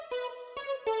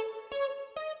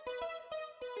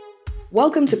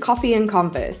Welcome to Coffee and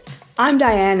Converse. I'm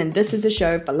Diane, and this is a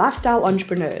show for lifestyle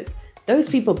entrepreneurs, those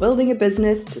people building a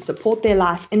business to support their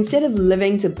life instead of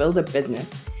living to build a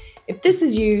business. If this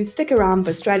is you, stick around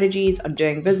for strategies on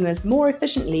doing business more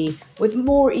efficiently, with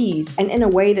more ease, and in a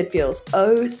way that feels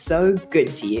oh so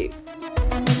good to you.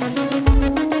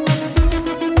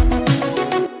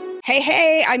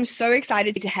 Hey, I'm so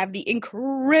excited to have the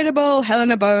incredible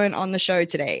Helena Bowen on the show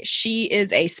today. She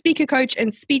is a speaker coach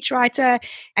and speechwriter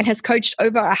and has coached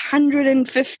over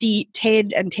 150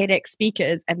 TED and TEDx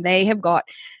speakers, and they have got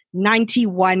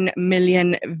 91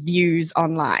 million views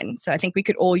online. So I think we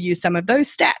could all use some of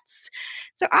those stats.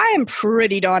 So I am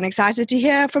pretty darn excited to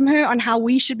hear from her on how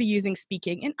we should be using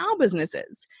speaking in our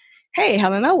businesses. Hey,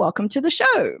 Helena, welcome to the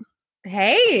show.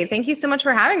 Hey, thank you so much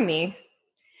for having me.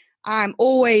 I'm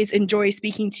always enjoy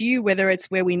speaking to you, whether it's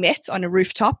where we met on a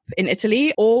rooftop in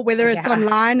Italy or whether it's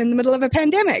online in the middle of a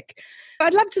pandemic.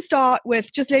 I'd love to start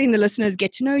with just letting the listeners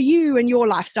get to know you and your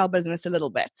lifestyle business a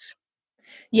little bit.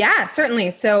 Yeah, certainly.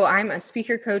 So I'm a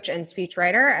speaker coach and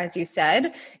speechwriter, as you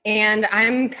said, and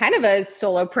I'm kind of a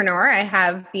solopreneur. I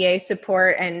have VA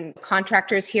support and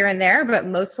contractors here and there, but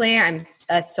mostly I'm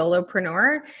a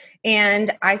solopreneur.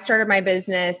 And I started my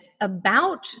business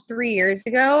about 3 years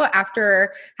ago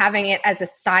after having it as a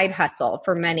side hustle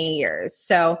for many years.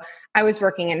 So I was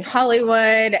working in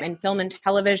Hollywood and film and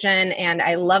television, and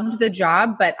I loved the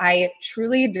job, but I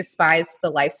truly despised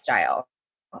the lifestyle.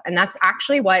 And that's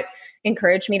actually what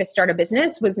encouraged me to start a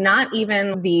business, was not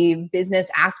even the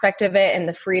business aspect of it and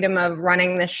the freedom of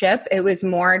running the ship. It was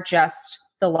more just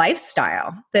the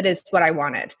lifestyle that is what I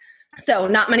wanted. So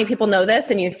not many people know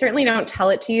this, and you certainly don't tell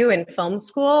it to you in film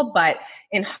school, but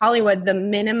in Hollywood, the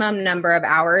minimum number of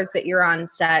hours that you're on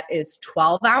set is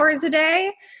 12 hours a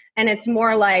day. And it's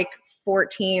more like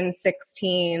 14,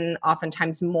 16,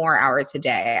 oftentimes more hours a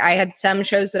day. I had some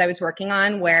shows that I was working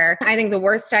on where I think the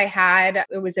worst I had,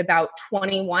 it was about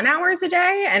 21 hours a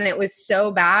day. And it was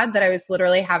so bad that I was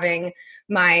literally having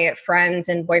my friends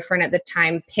and boyfriend at the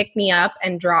time pick me up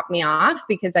and drop me off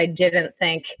because I didn't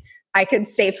think I could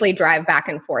safely drive back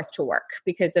and forth to work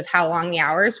because of how long the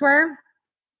hours were.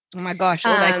 Oh my gosh,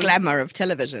 all that glamour of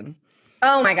television.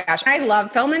 Oh my gosh. I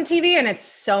love film and TV and it's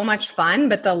so much fun,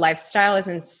 but the lifestyle is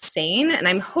insane. And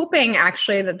I'm hoping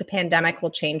actually that the pandemic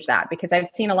will change that, because I've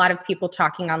seen a lot of people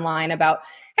talking online about,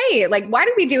 hey, like, why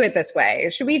do we do it this way?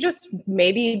 Should we just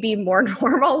maybe be more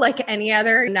normal, like any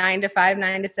other 9 to 5,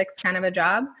 9 to 6 kind of a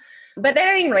job? But at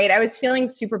any rate, I was feeling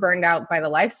super burned out by the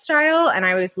lifestyle, and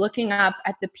I was looking up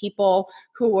at the people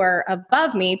who were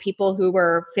above me, people who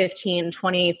were 15,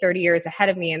 20, 30 years ahead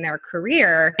of me in their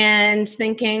career, and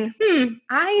thinking,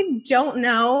 I don't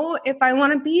know if I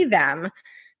want to be them,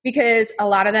 because a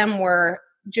lot of them were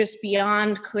just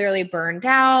beyond clearly burned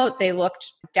out. They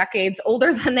looked decades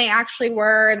older than they actually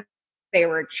were. They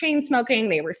were chain smoking,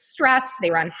 they were stressed,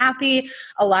 they were unhappy.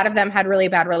 A lot of them had really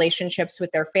bad relationships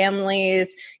with their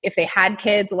families. If they had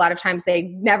kids, a lot of times they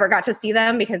never got to see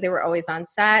them because they were always on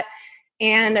set.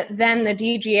 And then the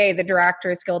DGA, the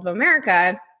Directors Guild of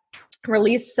America,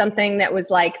 released something that was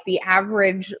like the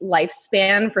average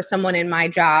lifespan for someone in my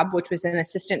job, which was an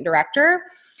assistant director,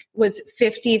 was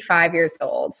 55 years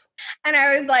old. And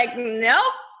I was like, nope,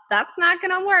 that's not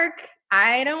going to work.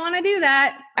 I don't want to do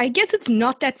that. I guess it's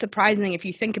not that surprising if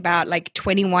you think about like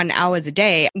 21 hours a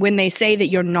day. When they say that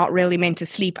you're not really meant to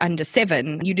sleep under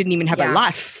 7, you didn't even have a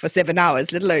life for 7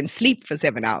 hours, let alone sleep for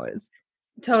 7 hours.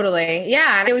 Totally.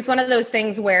 Yeah. And it was one of those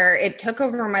things where it took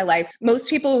over my life. Most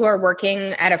people who are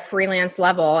working at a freelance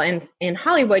level in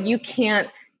Hollywood, you can't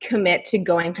commit to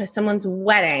going to someone's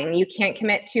wedding. You can't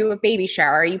commit to a baby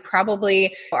shower. You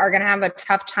probably are going to have a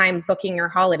tough time booking your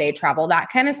holiday travel, that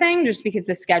kind of thing, just because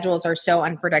the schedules are so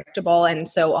unpredictable and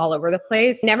so all over the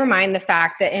place. Never mind the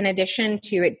fact that in addition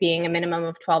to it being a minimum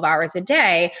of 12 hours a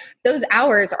day, those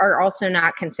hours are also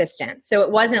not consistent. So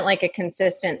it wasn't like a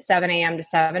consistent 7 a.m. to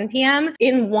 7 p.m.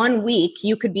 In 1 week,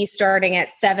 you could be starting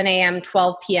at 7 a.m.,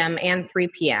 12 p.m., and 3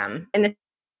 p.m. in the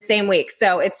same week.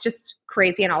 So it's just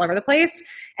crazy and all over the place.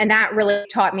 And that really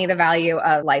taught me the value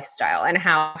of lifestyle and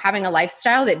how having a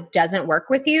lifestyle that doesn't work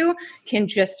with you can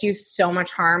just do so much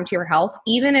harm to your health,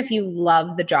 even if you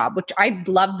love the job, which I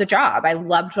loved the job. I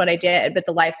loved what I did, but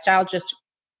the lifestyle just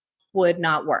would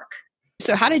not work.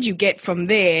 So how did you get from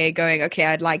there going, okay,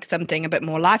 I'd like something a bit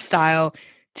more lifestyle,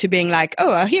 to being like,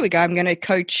 oh, here we go, I'm going to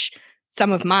coach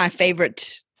some of my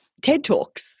favorite TED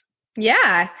Talks?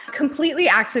 Yeah, completely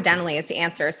accidentally is the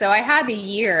answer. So I had a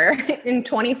year in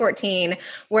 2014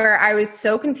 where I was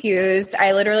so confused.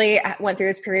 I literally went through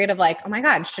this period of like, oh my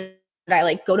God, should Should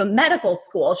I go to medical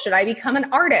school? Should I become an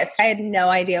artist? I had no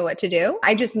idea what to do.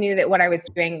 I just knew that what I was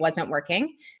doing wasn't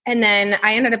working. And then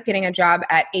I ended up getting a job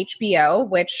at HBO,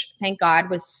 which thank God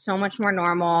was so much more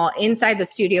normal. Inside the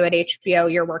studio at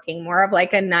HBO, you're working more of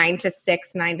a 9 to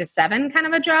 6, 9 to 7 kind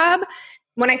of a job.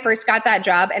 When I first got that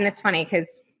job, and it's funny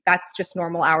because that's just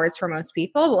normal hours for most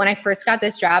people. But when I first got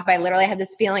this job, I literally had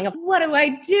this feeling of, what do I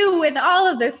do with all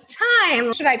of this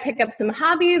time? Should I pick up some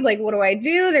hobbies? What do I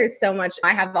do? There's so much.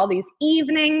 I have all these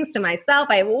evenings to myself.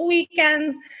 I have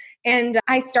weekends. And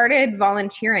I started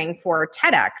volunteering for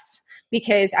TEDx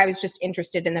because I was just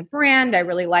interested in the brand. I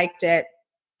really liked it.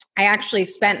 I actually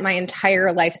spent my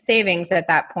entire life savings at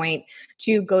that point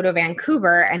to go to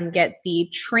Vancouver and get the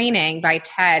training by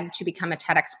TED to become a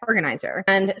TEDx organizer.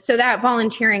 And so that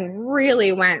volunteering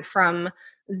really went from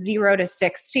 0 to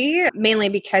 60, mainly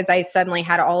because I suddenly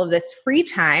had all of this free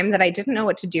time that I didn't know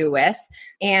what to do with.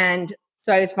 And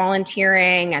so I was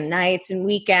volunteering on nights and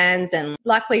weekends, and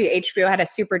luckily HBO had a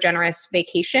super generous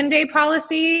vacation day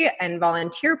policy and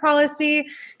volunteer policy.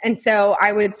 And so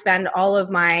I would spend all of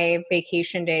my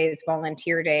vacation days,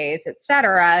 volunteer days, et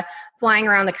cetera, flying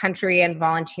around the country and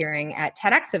volunteering at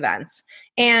TEDx events.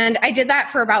 And I did that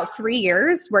for about 3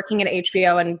 years, working at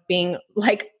HBO and being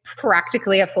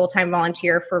practically a full-time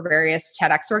volunteer for various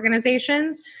TEDx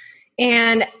organizations.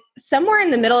 And somewhere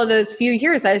in the middle of those few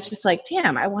years, I was just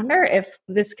damn, I wonder if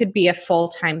this could be a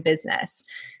full-time business.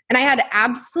 And I had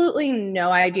absolutely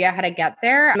no idea how to get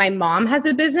there. My mom has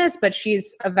a business, but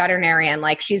she's a veterinarian.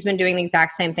 She's been doing the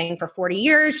exact same thing for 40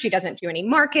 years. She doesn't do any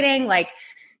marketing,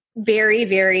 very,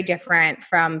 very different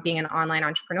from being an online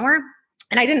entrepreneur.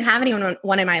 And I didn't have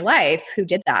anyone in my life who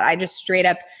did that. I just straight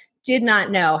up did not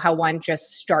know how one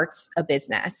just starts a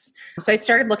business. So I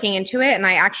started looking into it, and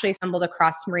I actually stumbled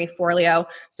across Marie Forleo.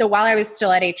 So while I was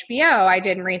still at HBO, I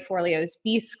did Marie Forleo's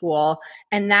B School,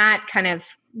 and that kind of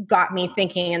got me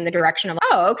thinking in the direction of,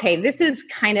 okay, this is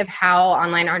kind of how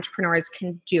online entrepreneurs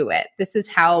can do it. This is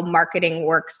how marketing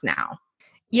works now.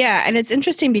 Yeah, and it's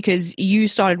interesting because you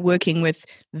started working with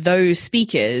those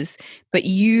speakers, but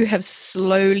you have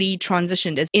slowly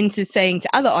transitioned into saying to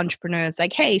other entrepreneurs,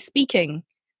 hey, speaking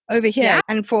over here. Yeah.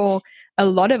 And for a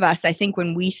lot of us, I think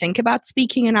when we think about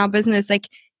speaking in our business,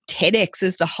 TEDx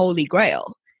is the holy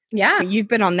grail. Yeah. You've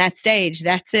been on that stage.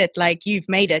 That's it. You've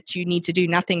made it. You need to do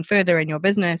nothing further in your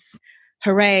business.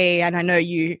 Hooray. And I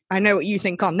know what you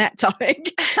think on that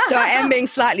topic. So I am being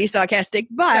slightly sarcastic,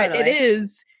 but It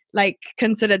is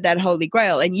considered that holy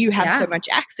grail, and you have so much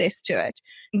access to it.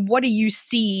 What do you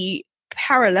see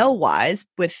parallel wise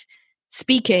with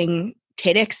speaking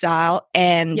TEDx style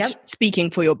and speaking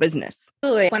for your business?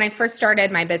 Absolutely. When I first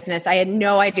started my business, I had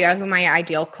no idea who my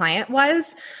ideal client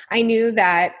was. I knew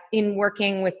that in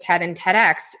working with TED and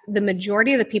TEDx, the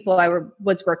majority of the people I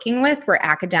was working with were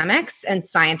academics and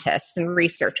scientists and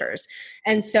researchers.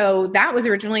 And so that was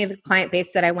originally the client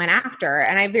base that I went after.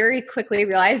 And I very quickly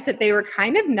realized that they were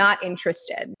kind of not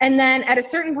interested. And then at a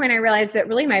certain point, I realized that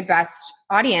really my best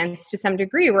audience to some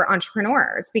degree were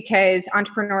entrepreneurs, because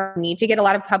entrepreneurs need to get a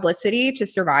lot of publicity to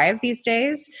survive these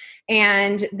days.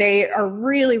 And they are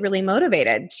really, really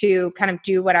motivated to kind of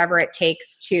do whatever it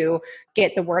takes to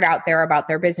get the word out there about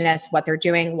their business, what they're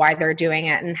doing, why they're doing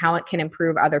it, and how it can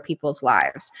improve other people's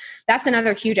lives. That's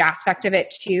another huge aspect of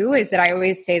it too, is that I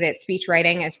always say that speech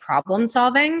writing is problem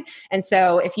solving. And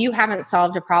so if you haven't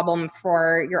solved a problem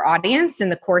for your audience in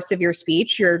the course of your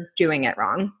speech, you're doing it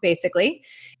wrong, basically.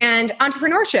 And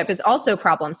entrepreneurship is also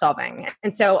problem solving.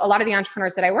 And so a lot of the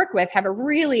entrepreneurs that I work with have a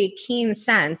really keen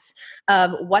sense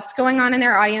of what's going on in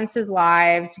their audience's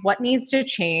lives, what needs to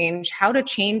change, how to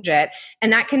change it.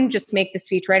 And that can just make the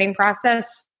speech writing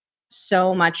process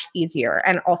so much easier,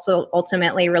 and also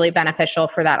ultimately really beneficial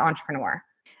for that entrepreneur.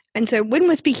 And so when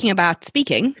we're speaking about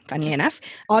speaking, funny enough,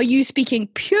 are you speaking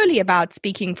purely about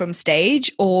speaking from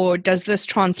stage, or does this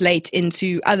translate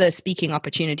into other speaking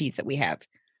opportunities that we have?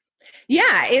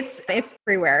 Yeah, it's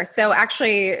everywhere. So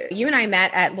actually, you and I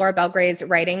met at Laura Belgray's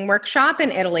writing workshop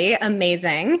in Italy.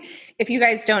 Amazing. If you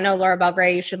guys don't know Laura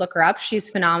Belgray, you should look her up. She's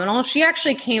phenomenal. She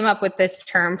actually came up with this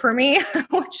term for me,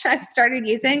 which I've started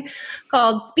using,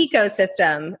 called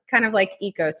Speakosystem, kind of like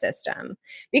ecosystem,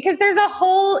 because there's a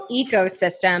whole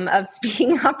ecosystem of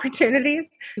speaking opportunities,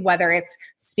 whether it's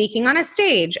speaking on a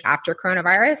stage after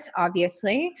coronavirus,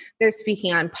 obviously. They're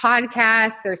speaking on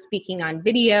podcasts, they're speaking on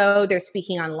video, they're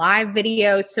speaking on live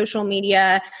video, social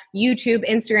media, YouTube,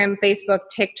 Instagram, Facebook,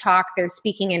 TikTok. They're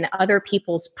speaking in other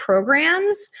people's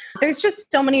programs. There's there's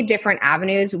just so many different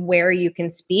avenues where you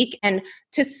can speak. And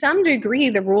to some degree,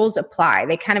 the rules apply.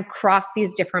 They kind of cross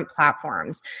these different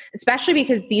platforms, especially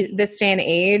because this day and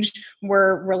age,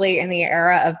 we're really in the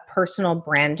era of personal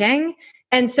branding.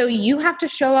 And so you have to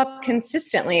show up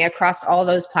consistently across all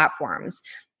those platforms.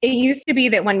 It used to be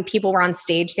that when people were on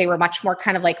stage, they were much more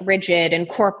kind of like rigid and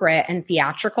corporate and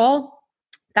theatrical.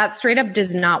 That straight up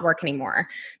does not work anymore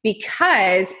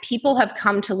because people have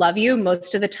come to love you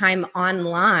most of the time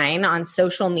online on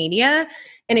social media.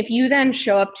 And if you then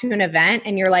show up to an event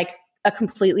and you're like a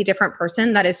completely different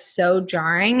person, that is so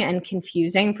jarring and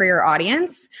confusing for your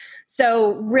audience.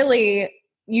 So really,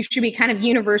 you should be kind of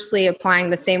universally applying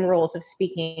the same rules of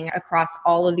speaking across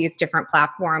all of these different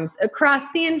platforms, across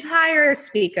the entire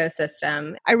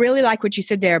ecosystem. I really like what you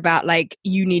said there about like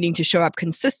you needing to show up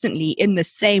consistently in the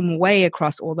same way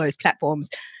across all those platforms.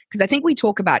 Because I think we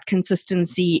talk about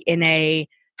consistency in a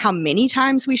how many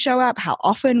times we show up, how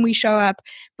often we show up,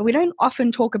 but we don't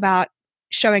often talk about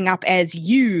showing up as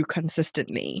you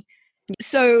consistently.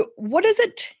 So what does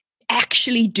it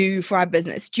actually do for our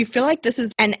business? Do you feel like this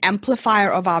is an amplifier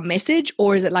of our message,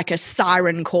 or is it like a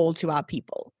siren call to our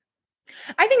people?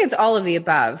 I think it's all of the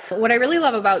above. What I really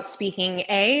love about speaking,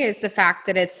 is the fact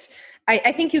that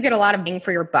I think you get a lot of bang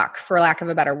for your buck, for lack of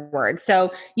a better word.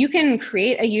 So you can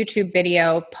create a YouTube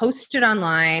video, post it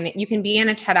online. You can be in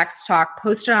a TEDx talk,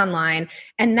 post it online,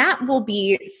 and that will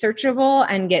be searchable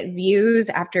and get views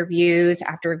after views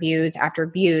after views after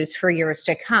views for years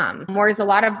to come. Whereas a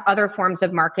lot of other forms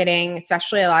of marketing,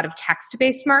 especially a lot of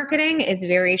text-based marketing, is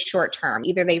very short term.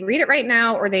 Either they read it right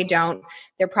now or they don't.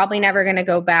 They're probably never going to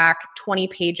go back 20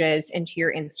 pages into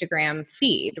your Instagram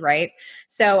feed, right?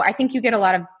 So I think you get a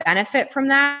lot of benefit from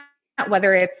that,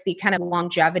 whether it's the kind of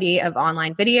longevity of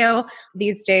online video.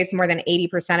 These days, more than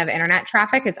 80% of internet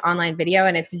traffic is online video,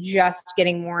 and it's just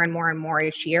getting more and more and more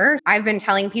each year. I've been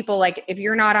telling people, like, if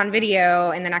you're not on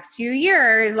video in the next few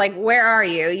years, like, where are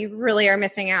you? You really are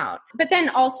missing out. But then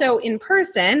also in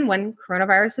person, when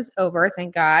coronavirus is over,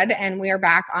 thank God, and we are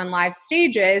back on live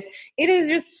stages, it is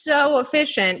just so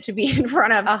efficient to be in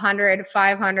front of 100,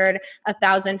 500,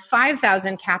 1,000,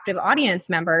 5,000 captive audience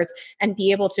members and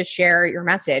be able to share your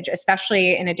message,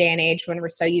 especially in a day and age when we're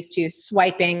so used to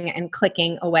swiping and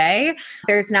clicking away.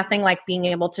 There's nothing like being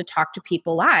able to talk to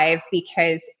people live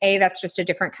because A, that's just a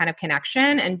different kind of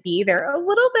connection, and B, they're a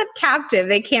little bit captive.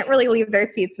 They can't really leave their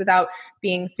seats without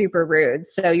being super rude.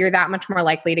 So you're that much more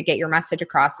likely to get your message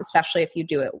across, especially if you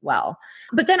do it well.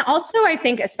 But then also, I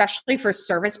think, especially for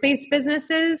service-based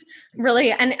businesses,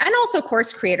 really, and also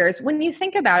course creators, when you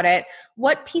think about it,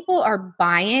 what people are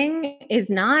buying is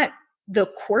not the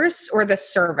course or the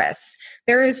service.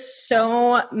 There is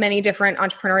so many different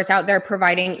entrepreneurs out there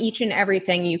providing each and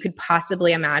everything you could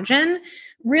possibly imagine.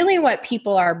 Really, what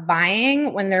people are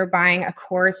buying when they're buying a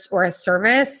course or a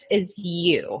service is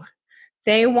you.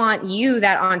 They want you,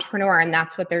 that entrepreneur, and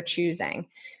that's what they're choosing.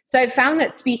 So I've found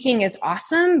that speaking is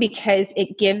awesome because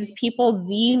it gives people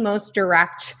the most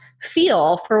direct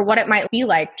feel for what it might be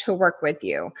like to work with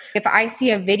you. If I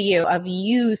see a video of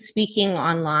you speaking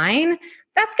online,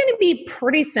 that's going to be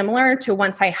pretty similar to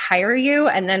once I hire you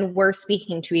and then we're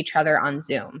speaking to each other on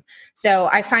Zoom. So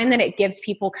I find that it gives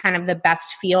people kind of the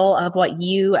best feel of what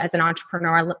you as an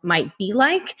entrepreneur might be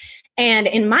like. And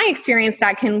in my experience,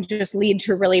 that can just lead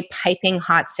to really piping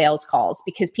hot sales calls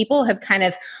because people have kind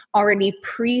of already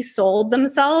pre-sold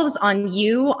themselves on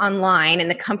you online in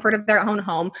the comfort of their own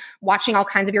home, watching all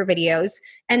kinds of your videos.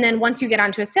 And then once you get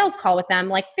onto a sales call with them,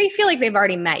 like they feel like they've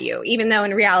already met you, even though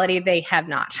in reality they have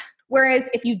not. Whereas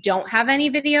if you don't have any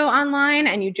video online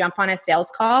and you jump on a sales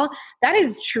call, that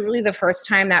is truly the first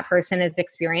time that person is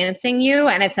experiencing you.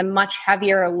 And it's a much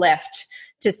heavier lift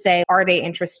to say, are they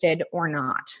interested or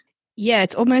not? Yeah,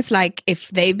 it's almost like if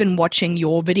they've been watching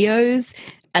your videos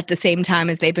at the same time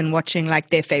as they've been watching like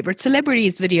their favorite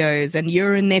celebrities' videos and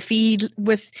you're in their feed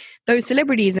with those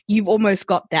celebrities, you've almost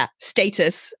got that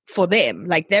status for them.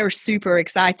 Like they're super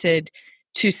excited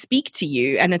to speak to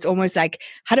you. And it's almost like,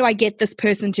 how do I get this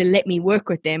person to let me work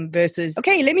with them versus,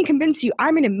 okay, let me convince you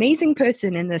I'm an amazing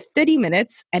person in the 30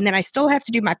 minutes. And then I still have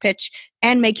to do my pitch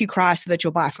and make you cry so that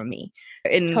you'll buy from me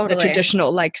in the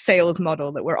traditional like sales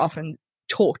model that we're often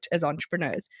taught as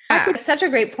entrepreneurs. Yeah, it's such a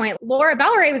great point. Laura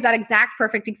Balleray was that exact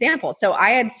perfect example. So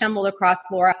I had stumbled across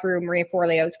Laura through Marie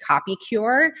Forleo's Copy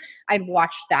Cure. I'd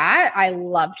watched that. I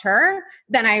loved her.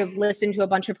 Then I listened to a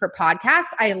bunch of her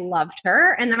podcasts. I loved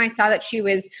her. And then I saw that she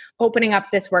was opening up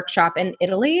this workshop in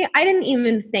Italy. I didn't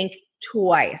even think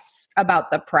twice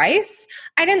about the price.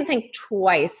 I didn't think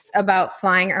twice about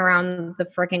flying around the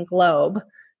freaking globe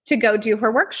to go do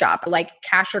her workshop, like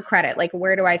cash or credit, like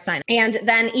where do I sign? And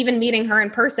then even meeting her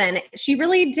in person, she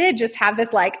really did just have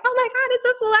this like, oh my God, it's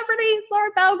a celebrity, it's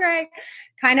Laura Belgray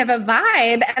kind of a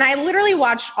vibe. And I literally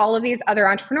watched all of these other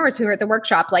entrepreneurs who were at the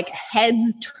workshop, like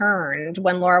heads turned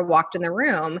when Laura walked in the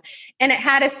room. And it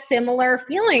had a similar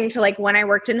feeling to like when I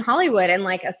worked in Hollywood and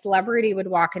like a celebrity would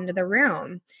walk into the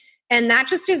room. And that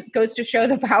just goes to show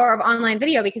the power of online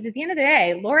video, because at the end of the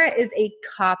day, Laura is a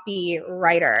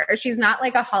copywriter. She's not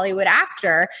like a Hollywood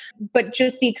actor, but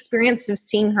just the experience of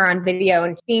seeing her on video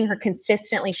and seeing her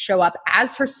consistently show up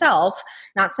as herself,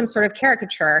 not some sort of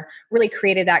caricature, really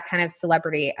created that kind of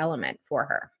celebrity element for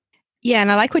her. Yeah,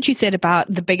 and I like what you said about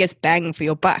the biggest bang for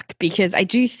your buck, because I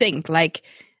do think like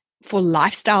for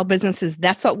lifestyle businesses,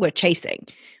 that's what we're chasing.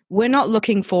 We're not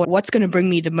looking for what's going to bring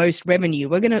me the most revenue.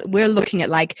 We're looking at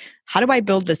like, how do I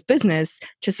build this business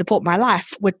to support my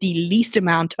life with the least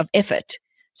amount of effort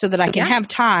so that I can have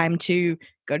time to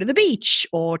go to the beach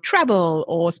or travel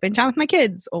or spend time with my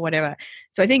kids or whatever.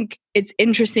 So I think it's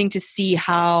interesting to see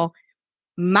how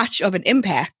much of an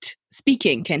impact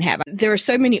speaking can have. There are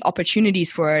so many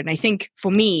opportunities for it. And I think for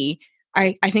me,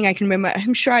 I think I can remember,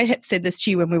 I'm sure I had said this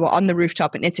to you when we were on the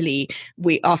rooftop in Italy,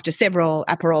 after several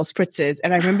Aperol spritzes.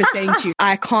 And I remember saying to you,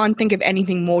 I can't think of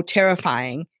anything more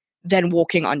terrifying than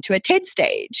walking onto a TED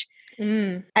stage.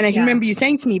 And I can remember you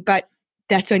saying to me, but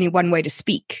that's only one way to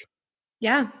speak.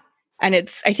 Yeah. And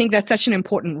I think that's such an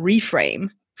important reframe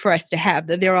for us to have,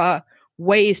 that there are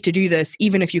ways to do this,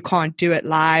 even if you can't do it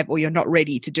live or you're not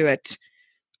ready to do it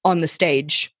on the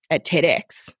stage at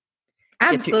TEDx.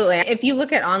 Absolutely. If you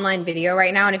look at online video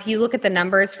right now, and if you look at the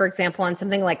numbers, for example, on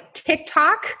something like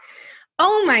TikTok,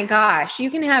 oh my gosh,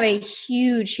 you can have a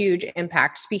huge, huge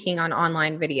impact speaking on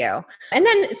online video. And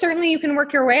then certainly you can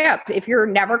work your way up. If you're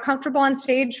never comfortable on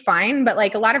stage, fine. But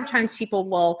like a lot of times people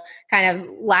will kind of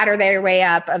ladder their way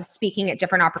up of speaking at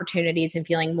different opportunities and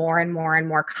feeling more and more and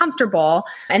more comfortable.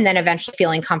 And then eventually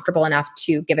feeling comfortable enough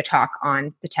to give a talk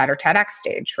on the TED or TEDx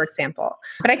stage, for example.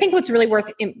 But I think what's really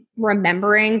worth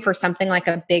remembering for something like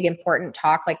a big important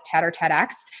talk like TED or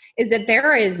TEDx is that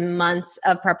there is months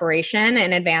of preparation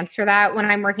in advance for that. When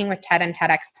I'm working with TED and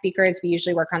TEDx speakers, we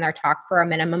usually work on their talk for a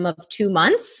minimum of 2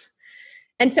 months.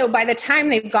 And so by the time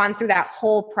they've gone through that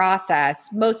whole process,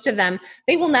 most of them,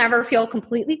 they will never feel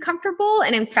completely comfortable.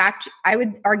 And in fact, I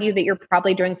would argue that you're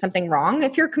probably doing something wrong.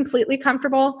 If you're completely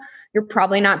comfortable, you're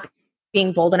probably not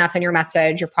being bold enough in your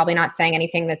message. You're probably not saying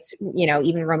anything that's,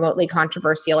 even remotely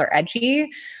controversial or edgy,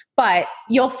 but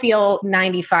you'll feel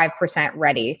 95%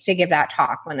 ready to give that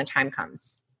talk when the time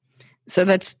comes. So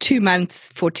that's 2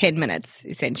 months for 10 minutes,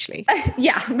 essentially.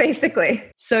 Yeah, basically.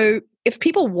 So if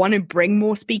people want to bring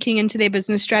more speaking into their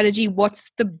business strategy,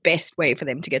 what's the best way for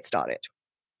them to get started?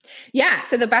 Yeah.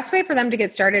 So the best way for them to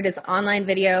get started is online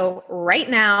video right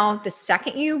now. The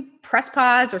second you press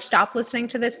pause or stop listening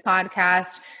to this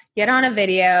podcast, get on a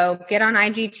video, get on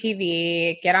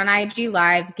IGTV, get on IG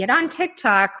Live, get on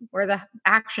TikTok, where the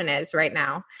action is right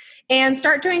now, and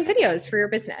start doing videos for your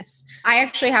business. I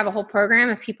actually have a whole program,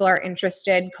 if people are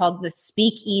interested, called the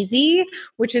Speak Easy,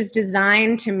 which is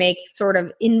designed to make sort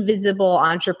of invisible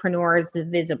entrepreneurs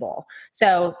visible.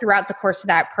 So throughout the course of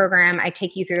that program, I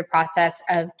take you through the process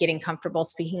of getting comfortable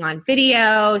speaking on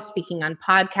video, speaking on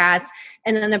podcasts,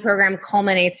 and then the program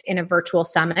culminates in a virtual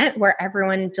summit where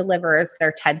everyone delivers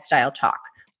their TED style talk.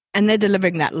 And they're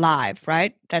delivering that live,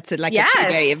 right? That's like a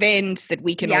 2-day event that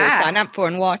we can all sign up for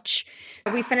and watch.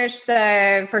 We finished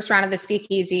the first round of the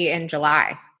Speakeasy in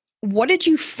July. What did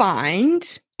you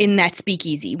find in that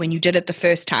Speakeasy when you did it the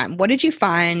first time? What did you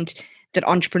find that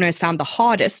entrepreneurs found the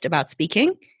hardest about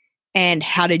speaking? And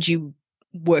how did you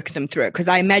work them through it? Because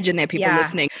I imagine there are people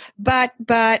listening,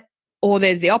 or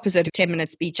there's the opposite of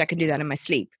 10-minute speech. I can do that in my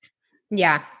sleep.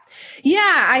 Yeah.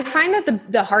 Yeah, I find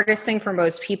that the hardest thing for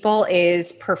most people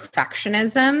is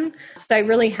perfectionism. So I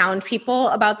really hound people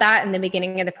about that in the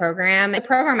beginning of the program. The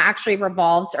program actually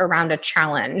revolves around a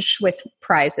challenge with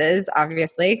prizes,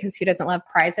 obviously, because who doesn't love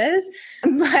prizes?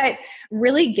 But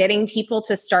really getting people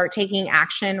to start taking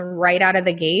action right out of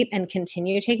the gate and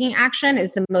continue taking action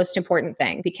is the most important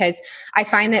thing, because I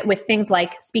find that with things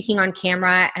like speaking on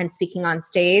camera and speaking on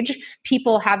stage,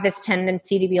 people have this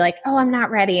tendency to be like, oh, I'm not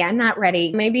ready.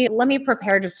 Maybe let me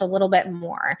prepare just a little bit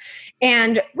more.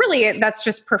 And really, that's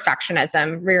just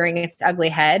perfectionism rearing its ugly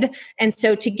head. And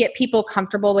so to get people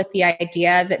comfortable with the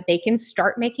idea that they can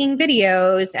start making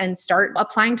videos and start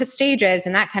applying to stages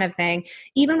and that kind of thing,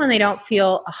 even when they don't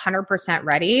feel 100%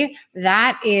 ready,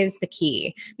 that is the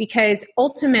key. Because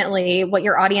ultimately, what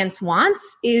your audience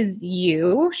wants is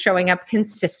you showing up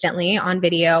consistently on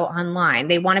video online.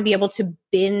 They want to be able to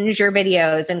binge your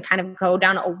videos and kind of go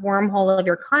down a wormhole of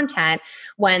your content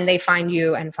when when they find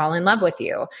you and fall in love with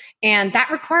you. And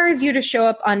that requires you to show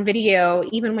up on video,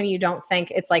 even when you don't think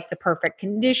it's like the perfect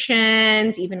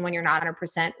conditions, even when you're not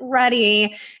 100%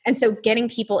 ready. And so getting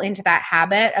people into that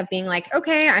habit of being like,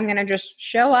 okay, I'm going to just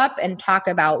show up and talk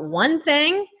about one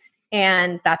thing,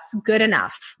 and that's good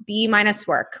enough. B minus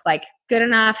work, like good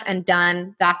enough and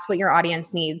done. That's what your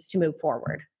audience needs to move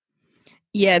forward.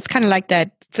 Yeah, it's kind of like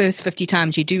that first 50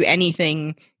 times you do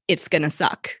anything, it's going to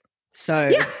suck. So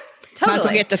yeah, totally. Might as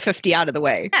well get the 50 out of the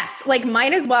way. Yes, like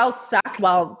might as well suck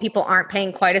while people aren't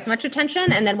paying quite as much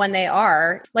attention. And then when they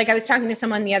are, like I was talking to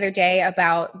someone the other day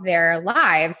about their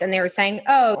lives, and they were saying,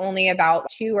 oh, only about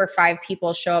 2 or 5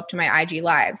 people show up to my IG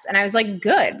lives. And I was like,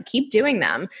 good, keep doing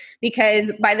them.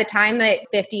 Because by the time that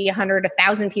 50, 100,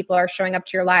 1,000 people are showing up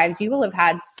to your lives, you will have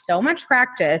had so much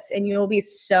practice and you will be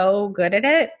so good at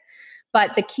it.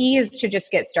 But the key is to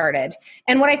just get started.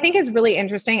 And what I think is really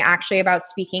interesting actually about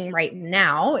speaking right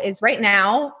now is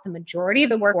the majority of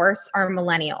the workforce are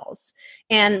millennials.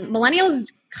 And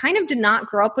millennials kind of did not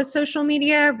grow up with social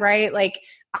media, right? Like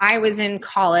I was in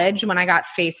college when I got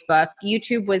Facebook.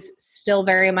 YouTube was still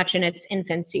very much in its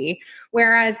infancy.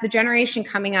 Whereas the generation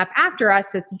coming up after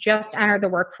us that's just entered the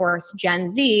workforce, Gen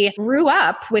Z, grew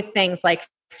up with things like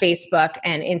Facebook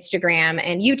and Instagram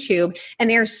and YouTube, and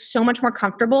they're so much more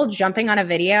comfortable jumping on a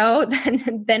video than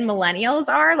millennials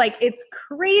are. Like it's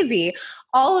crazy.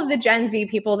 All of the Gen Z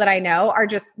people that I know are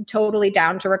just totally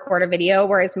down to record a video,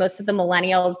 whereas most of the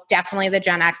millennials, definitely the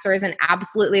Gen Xers and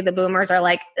absolutely the boomers are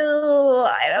like, oh,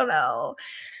 I don't know.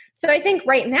 So I think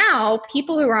right now,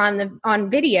 people who are on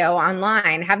video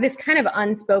online have this kind of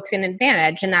unspoken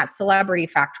advantage in that celebrity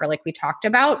factor, like we talked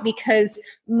about, because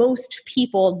most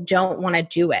people don't want to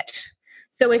do it.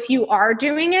 So if you are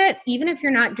doing it, even if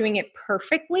you're not doing it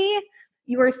perfectly,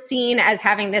 you are seen as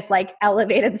having this like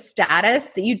elevated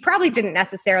status that you probably didn't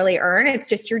necessarily earn. It's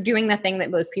just you're doing the thing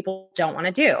that most people don't want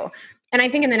to do. And I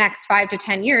think in the next 5 to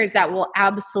 10 years, that will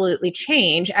absolutely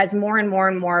change as more and more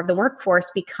and more of the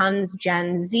workforce becomes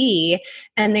Gen Z,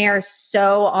 and they are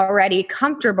so already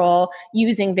comfortable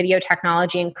using video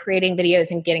technology and creating videos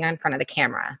and getting in front of the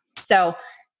camera. So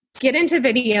get into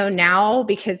video now,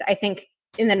 because I think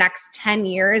in the next 10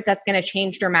 years, that's going to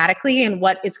change dramatically. And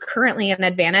what is currently an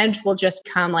advantage will just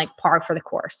become like par for the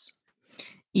course.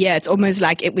 Yeah, it's almost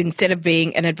like instead of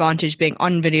being an advantage being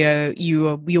on video,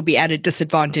 you'll be at a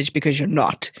disadvantage because you're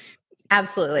not.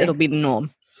 Absolutely. It'll be the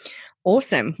norm.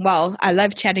 Awesome. Well, I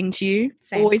love chatting to you.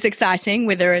 Same. Always exciting,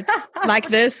 whether it's like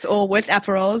this or with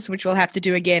Aperols, which we'll have to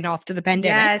do again after the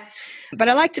pandemic. Yes. But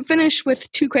I like to finish with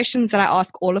 2 questions that I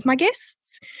ask all of my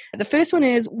guests. The first one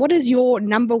is, what is your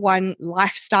number one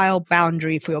lifestyle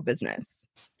boundary for your business?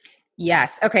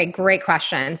 Yes. Okay. Great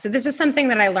question. So this is something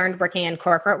that I learned working in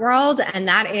corporate world, and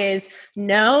that is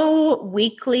no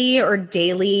weekly or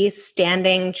daily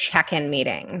standing check-in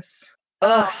meetings.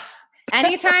 Ugh.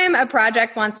 Anytime a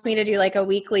project wants me to do like a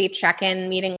weekly check-in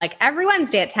meeting, like every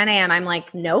Wednesday at 10 a.m., I'm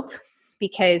like, nope.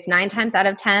 Because 9 times out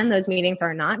of 10, those meetings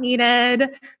are not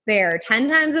needed. They're 10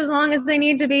 times as long as they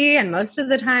need to be. And most of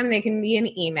the time they can be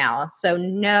an email. So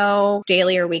no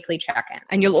daily or weekly check-in.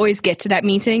 And you'll always get to that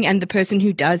meeting, and the person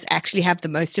who does actually have the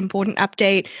most important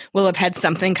update will have had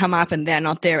something come up and they're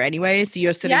not there anyway. So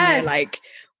you're sitting there like,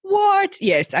 what?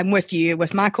 Yes, I'm with you.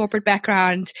 With my corporate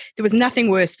background, there was nothing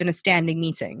worse than a standing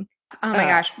meeting. Oh my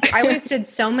gosh. I wasted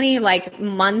so many like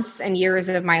months and years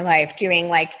of my life doing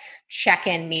like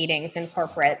check-in meetings in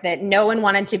corporate that no one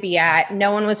wanted to be at.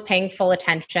 No one was paying full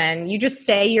attention. You just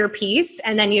say your piece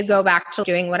and then you go back to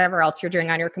doing whatever else you're doing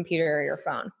on your computer or your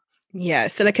phone. Yeah,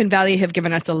 Silicon Valley have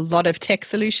given us a lot of tech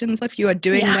solutions. If you are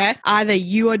doing that, either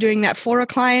you are doing that for a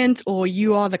client or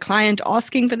you are the client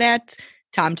asking for that.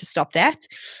 Time to stop that.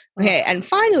 Okay, and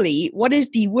finally, what is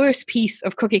the worst piece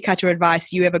of cookie cutter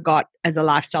advice you ever got as a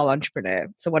lifestyle entrepreneur?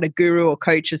 So what a guru or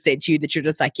coach has said to you that you're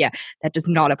just like, yeah, that does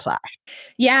not apply.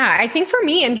 Yeah, I think for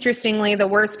me, interestingly, the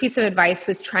worst piece of advice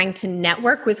was trying to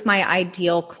network with my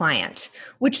ideal client,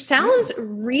 which sounds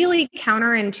really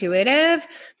counterintuitive,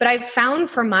 but I've found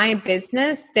for my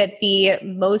business that the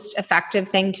most effective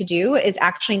thing to do is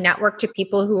actually network to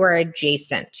people who are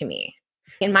adjacent to me.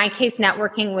 In my case,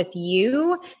 networking with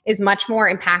you is much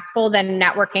more impactful than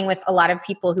networking with a lot of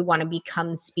people who want to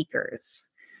become speakers.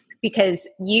 Because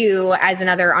you, as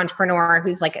another entrepreneur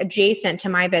who's like adjacent to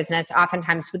my business,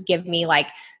 oftentimes would give me like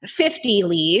 50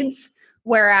 leads.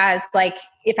 Whereas like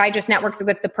if I just networked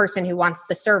with the person who wants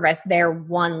the service, they're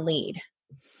one lead.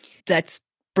 That's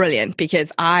brilliant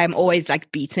because I'm always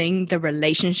like beating the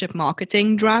relationship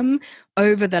marketing drum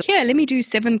over let me do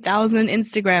 7,000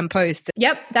 Instagram posts.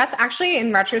 Yep. That's actually,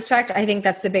 in retrospect, I think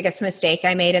that's the biggest mistake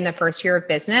I made in the first year of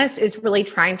business, is really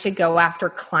trying to go after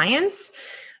clients,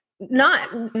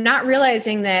 not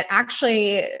realizing that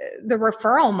actually the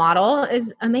referral model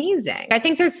is amazing. I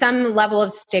think there's some level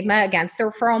of stigma against the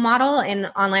referral model in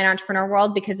online entrepreneur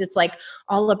world because it's like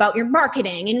all about your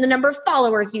marketing and the number of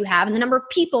followers you have and the number of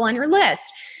people on your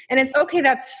list. And it's okay,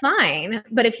 that's fine.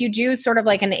 But if you do sort of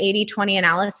like an 80-20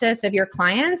 analysis of your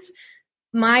clients,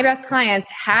 my best clients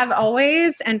have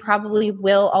always and probably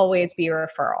will always be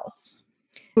referrals.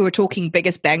 We were talking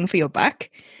biggest bang for your buck.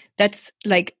 That's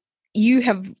like you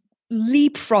have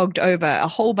leapfrogged over a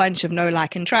whole bunch of know,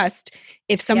 like, and trust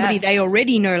if somebody they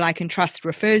already know, like, and trust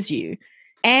refers you.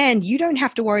 And you don't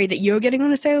have to worry that you're getting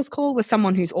on a sales call with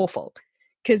someone who's awful.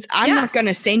 Because I'm not going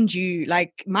to send you,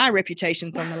 like, my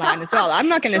reputation's on the line as well. I'm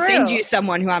not going to send you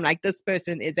someone who I'm like, this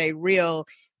person is a real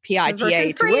PITA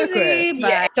to work with.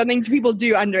 Yeah, something people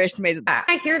do underestimate that.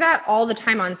 I hear that all the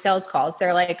time on sales calls.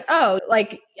 They're like, oh,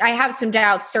 like, I have some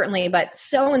doubts, certainly, but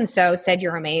so-and-so said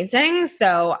you're amazing.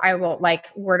 So I will, like,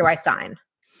 where do I sign?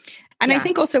 And I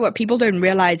think also what people don't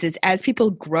realize is as people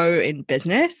grow in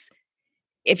business,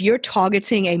 if you're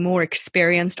targeting a more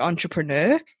experienced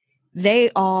entrepreneur, they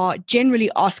are generally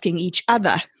asking each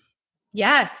other.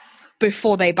 Yes.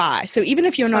 Before they buy. So even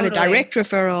if you're not a direct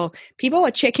referral, people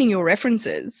are checking your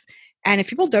references. And if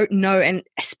people don't know, and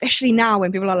especially now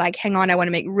when people are like, hang on, I want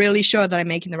to make really sure that I'm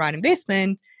making the right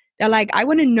investment. They're like, I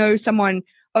want to know someone,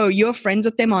 oh, you're friends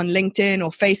with them on LinkedIn or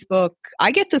Facebook.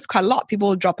 I get this quite a lot. People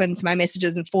will drop into my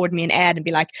messages and forward me an ad and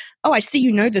be like, oh, I see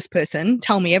you know this person.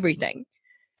 Tell me everything.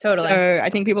 Totally. So I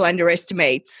think people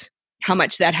underestimate how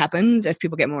much that happens as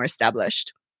people get more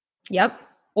established. Yep.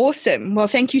 Awesome. Well,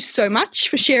 thank you so much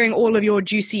for sharing all of your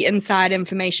juicy inside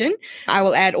information. I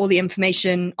will add all the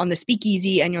information on the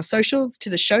Speakeasy and your socials to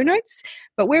the show notes.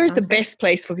 But where is the best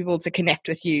place for people to connect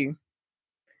with you?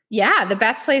 Yeah, the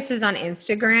best place is on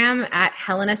Instagram at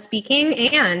Helena Speaking.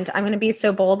 And I'm going to be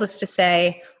so bold as to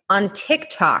say on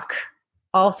TikTok,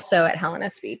 also at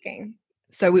Helena Speaking.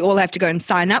 So we all have to go and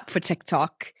sign up for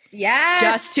TikTok. Yes.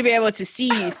 Just to be able to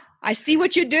see. I see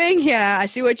what you're doing here. I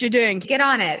see what you're doing. Get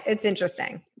on it. It's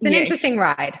interesting. It's an interesting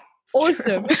ride. It's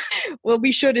awesome. We'll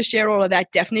be sure to share all of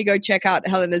that. Definitely go check out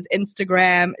Helena's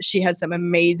Instagram. She has some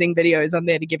amazing videos on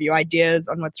there to give you ideas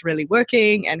on what's really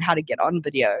working and how to get on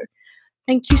video.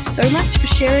 Thank you so much for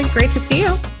sharing. Great to see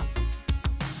you.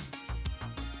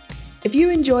 If you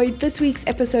enjoyed this week's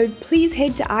episode, please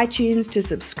head to iTunes to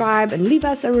subscribe and leave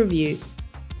us a review.